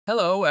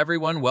Hello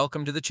everyone,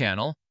 welcome to the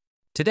channel.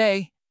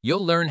 Today,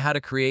 you'll learn how to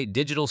create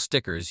digital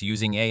stickers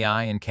using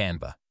AI and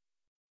Canva.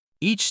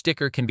 Each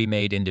sticker can be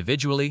made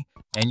individually,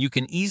 and you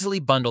can easily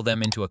bundle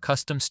them into a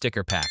custom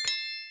sticker pack.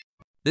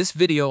 This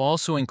video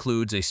also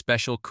includes a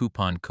special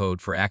coupon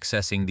code for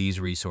accessing these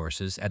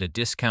resources at a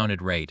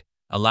discounted rate,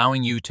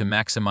 allowing you to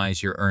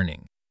maximize your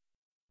earning.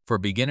 For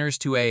beginners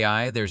to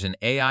AI, there's an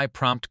AI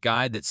prompt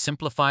guide that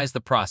simplifies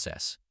the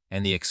process,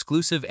 and the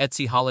exclusive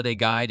Etsy holiday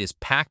guide is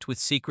packed with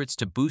secrets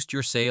to boost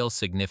your sales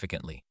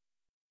significantly.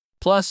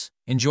 Plus,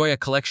 enjoy a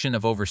collection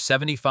of over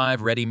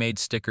 75 ready-made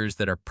stickers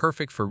that are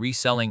perfect for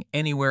reselling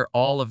anywhere,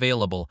 all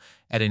available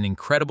at an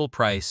incredible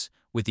price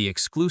with the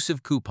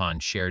exclusive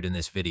coupon shared in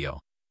this video.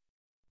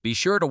 Be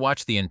sure to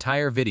watch the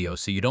entire video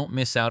so you don't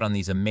miss out on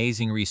these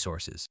amazing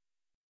resources.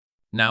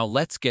 Now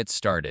let's get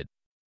started.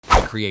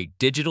 To create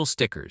digital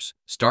stickers,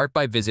 start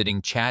by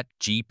visiting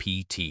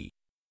ChatGPT.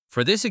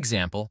 For this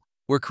example,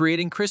 we're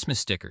creating Christmas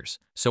stickers,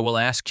 so we'll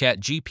ask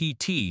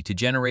ChatGPT to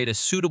generate a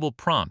suitable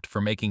prompt for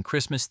making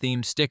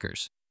Christmas-themed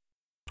stickers.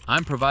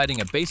 I'm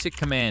providing a basic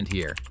command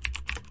here.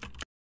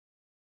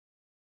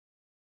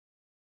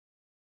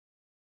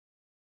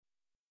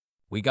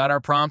 We got our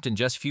prompt in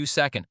just a few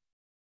seconds.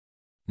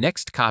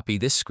 Next, copy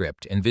this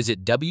script and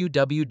visit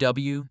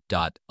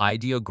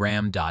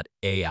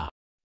www.ideogram.ai.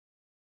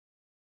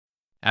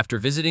 After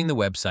visiting the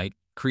website,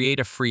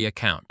 create a free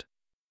account.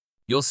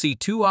 You'll see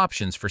two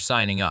options for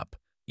signing up,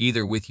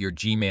 either with your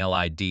Gmail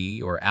ID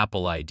or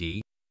Apple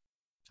ID.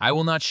 I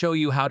will not show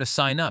you how to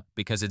sign up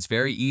because it's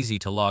very easy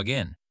to log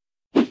in.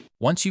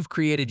 Once you've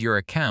created your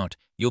account,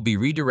 you'll be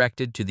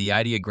redirected to the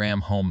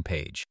Ideogram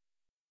homepage.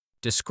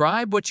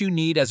 Describe what you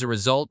need as a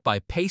result by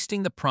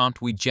pasting the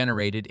prompt we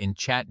generated in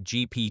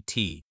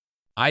ChatGPT.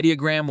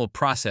 Ideogram will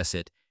process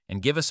it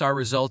and give us our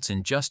results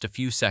in just a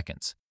few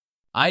seconds.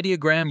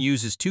 Ideogram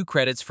uses 2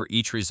 credits for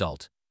each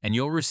result, and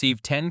you'll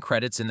receive 10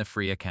 credits in the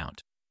free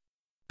account.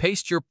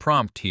 Paste your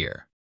prompt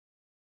here.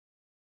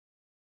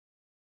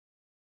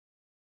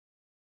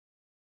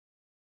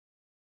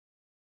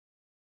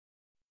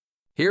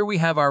 Here we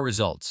have our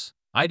results.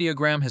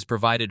 Ideogram has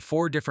provided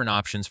 4 different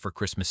options for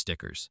Christmas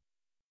stickers.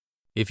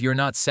 If you're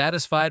not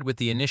satisfied with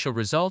the initial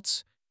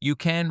results, you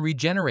can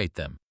regenerate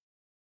them.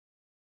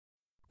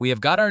 We have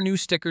got our new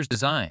stickers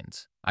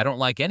designs. I don't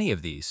like any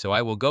of these, so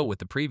I will go with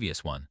the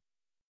previous one.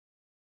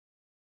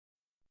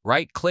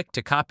 Right-click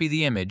to copy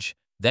the image,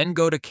 then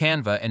go to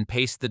Canva and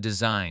paste the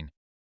design.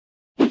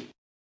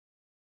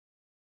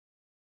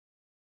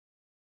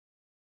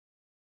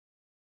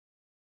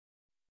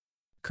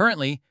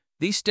 Currently,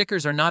 these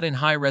stickers are not in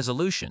high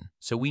resolution,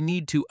 so we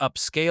need to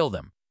upscale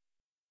them.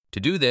 To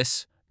do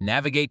this,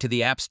 navigate to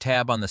the Apps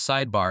tab on the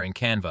sidebar in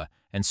Canva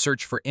and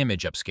search for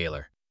Image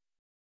Upscaler.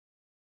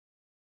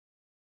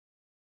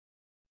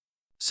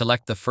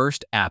 Select the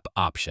first app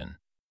option.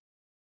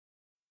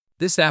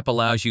 This app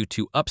allows you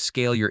to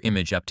upscale your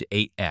image up to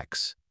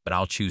 8x, but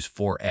I'll choose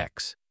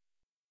 4x.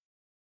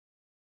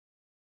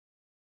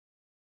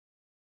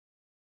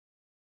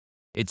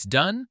 It's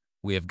done.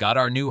 We have got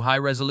our new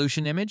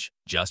high-resolution image.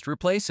 Just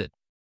replace it.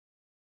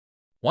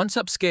 Once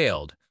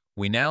upscaled,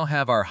 we now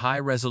have our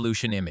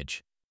high-resolution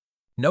image.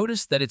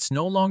 Notice that it's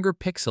no longer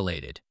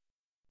pixelated.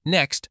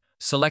 Next,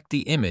 select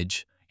the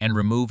image and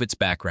remove its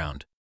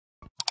background.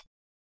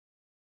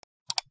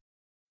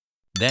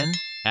 Then,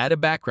 add a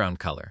background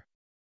color.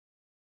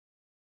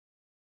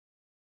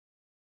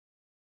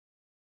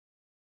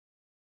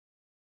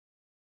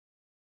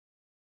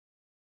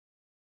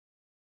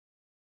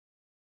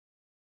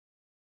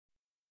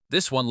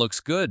 This one looks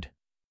good.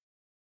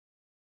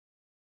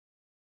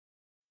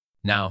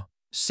 Now,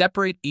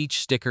 separate each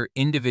sticker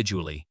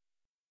individually.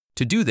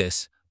 To do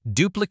this,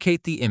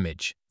 duplicate the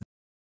image.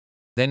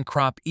 Then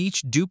crop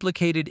each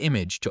duplicated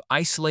image to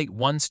isolate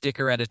one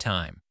sticker at a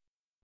time.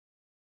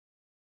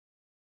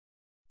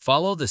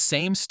 Follow the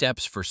same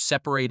steps for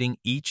separating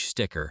each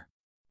sticker.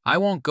 I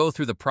won't go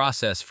through the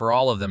process for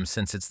all of them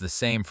since it's the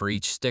same for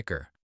each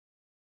sticker.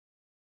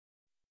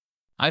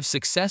 I've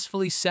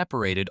successfully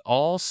separated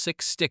all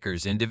 6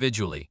 stickers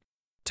individually.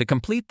 To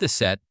complete the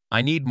set,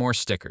 I need more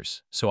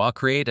stickers, so I'll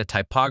create a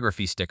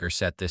typography sticker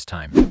set this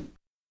time.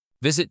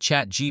 Visit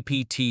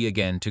ChatGPT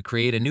again to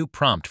create a new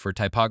prompt for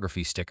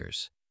typography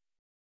stickers.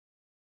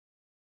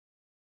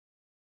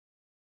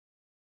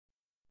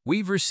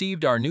 We've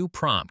received our new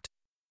prompt.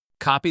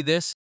 Copy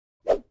this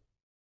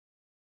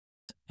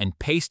and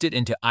paste it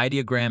into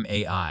Ideogram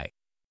AI.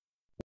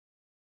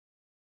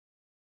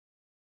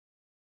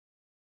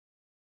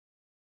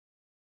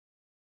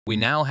 We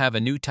now have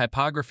a new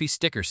typography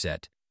sticker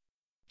set.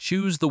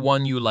 Choose the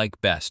one you like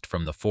best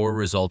from the 4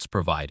 results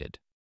provided.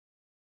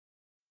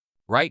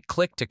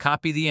 Right-click to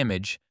copy the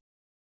image.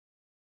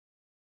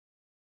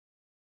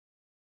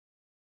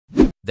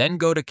 Then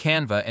go to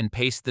Canva and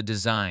paste the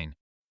design.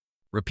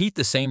 Repeat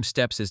the same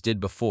steps as did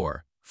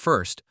before.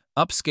 First,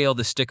 upscale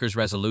the sticker's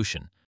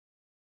resolution.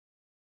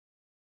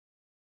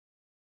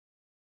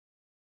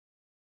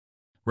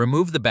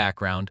 Remove the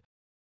background.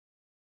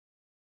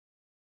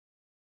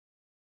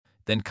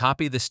 Then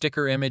copy the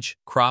sticker image,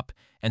 crop,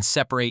 and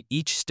separate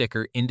each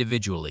sticker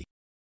individually.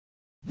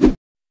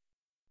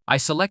 I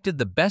selected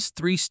the best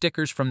 3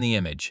 stickers from the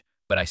image,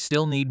 but I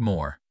still need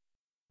more.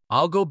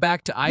 I'll go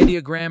back to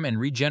ideogram and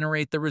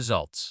regenerate the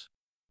results.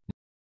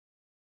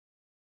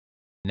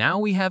 Now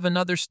we have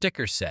another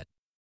sticker set.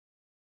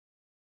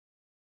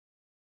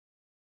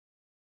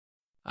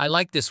 I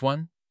like this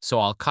one, so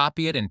I'll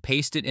copy it and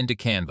paste it into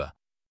Canva.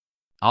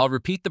 I'll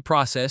repeat the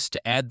process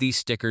to add these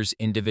stickers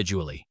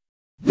individually.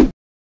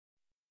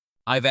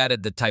 I've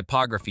added the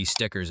typography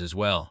stickers as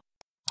well.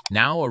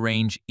 Now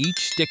arrange each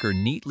sticker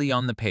neatly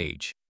on the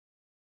page.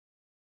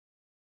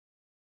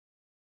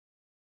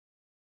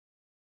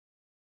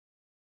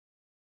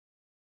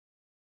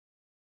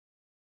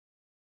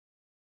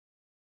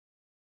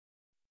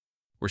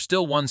 We're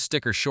still 1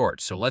 sticker short,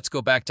 so let's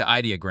go back to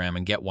ideogram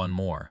and get one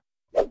more.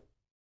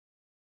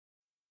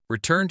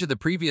 Return to the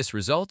previous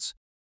results.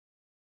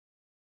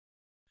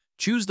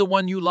 Choose the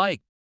one you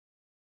like.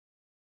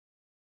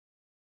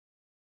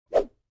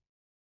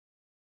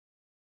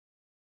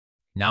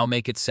 Now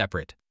make it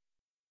separate.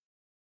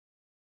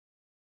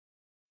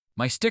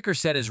 My sticker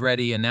set is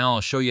ready, and now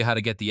I'll show you how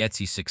to get the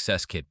Etsy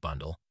Success Kit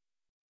bundle.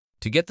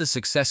 To get the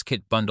Success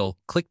Kit bundle,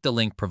 click the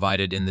link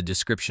provided in the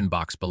description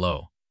box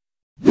below.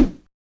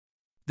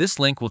 This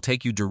link will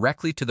take you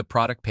directly to the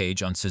product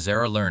page on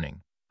Cesera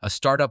Learning, a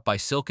startup by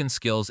Silken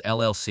Skills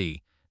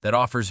LLC that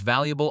offers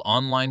valuable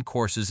online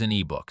courses and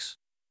ebooks.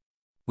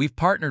 We've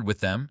partnered with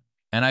them,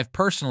 and I've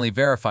personally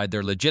verified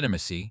their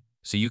legitimacy,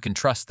 so you can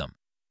trust them.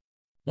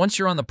 Once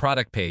you're on the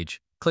product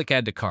page, click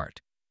Add to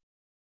Cart.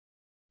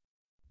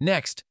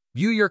 Next,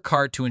 view your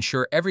cart to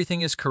ensure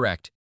everything is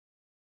correct,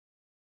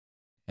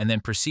 and then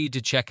proceed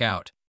to check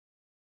out.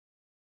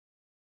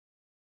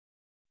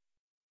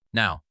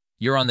 Now,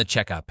 you're on the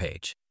checkout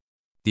page.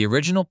 The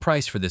original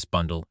price for this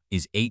bundle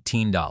is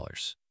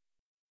 $18.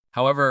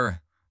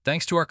 However,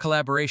 thanks to our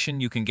collaboration,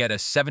 you can get a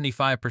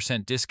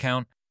 75%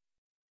 discount.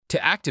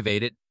 To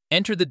activate it,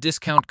 enter the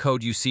discount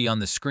code you see on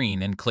the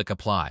screen and click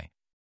Apply.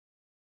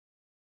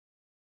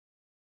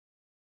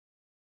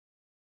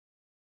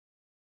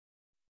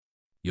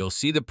 You'll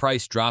see the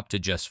price drop to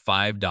just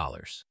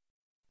 $5.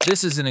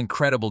 This is an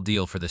incredible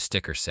deal for the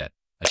sticker set,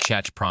 a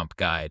chat prompt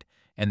guide,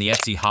 and the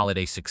Etsy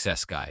Holiday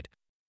Success Guide.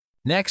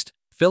 Next,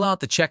 fill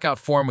out the checkout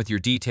form with your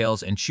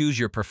details and choose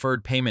your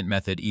preferred payment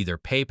method, either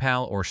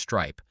PayPal or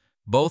Stripe.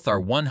 Both are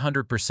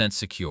 100%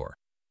 secure.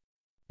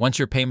 Once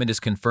your payment is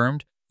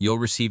confirmed, you'll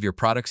receive your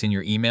products in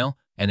your email,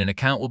 and an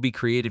account will be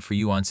created for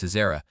you on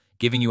Cesera,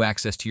 giving you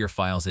access to your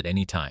files at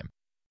any time.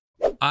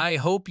 I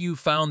hope you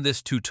found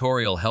this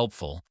tutorial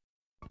helpful.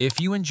 If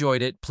you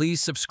enjoyed it,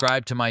 please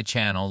subscribe to my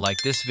channel, like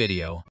this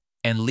video,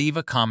 and leave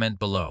a comment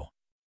below.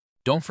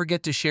 Don't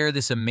forget to share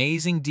this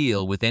amazing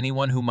deal with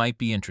anyone who might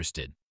be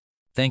interested.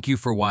 Thank you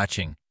for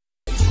watching.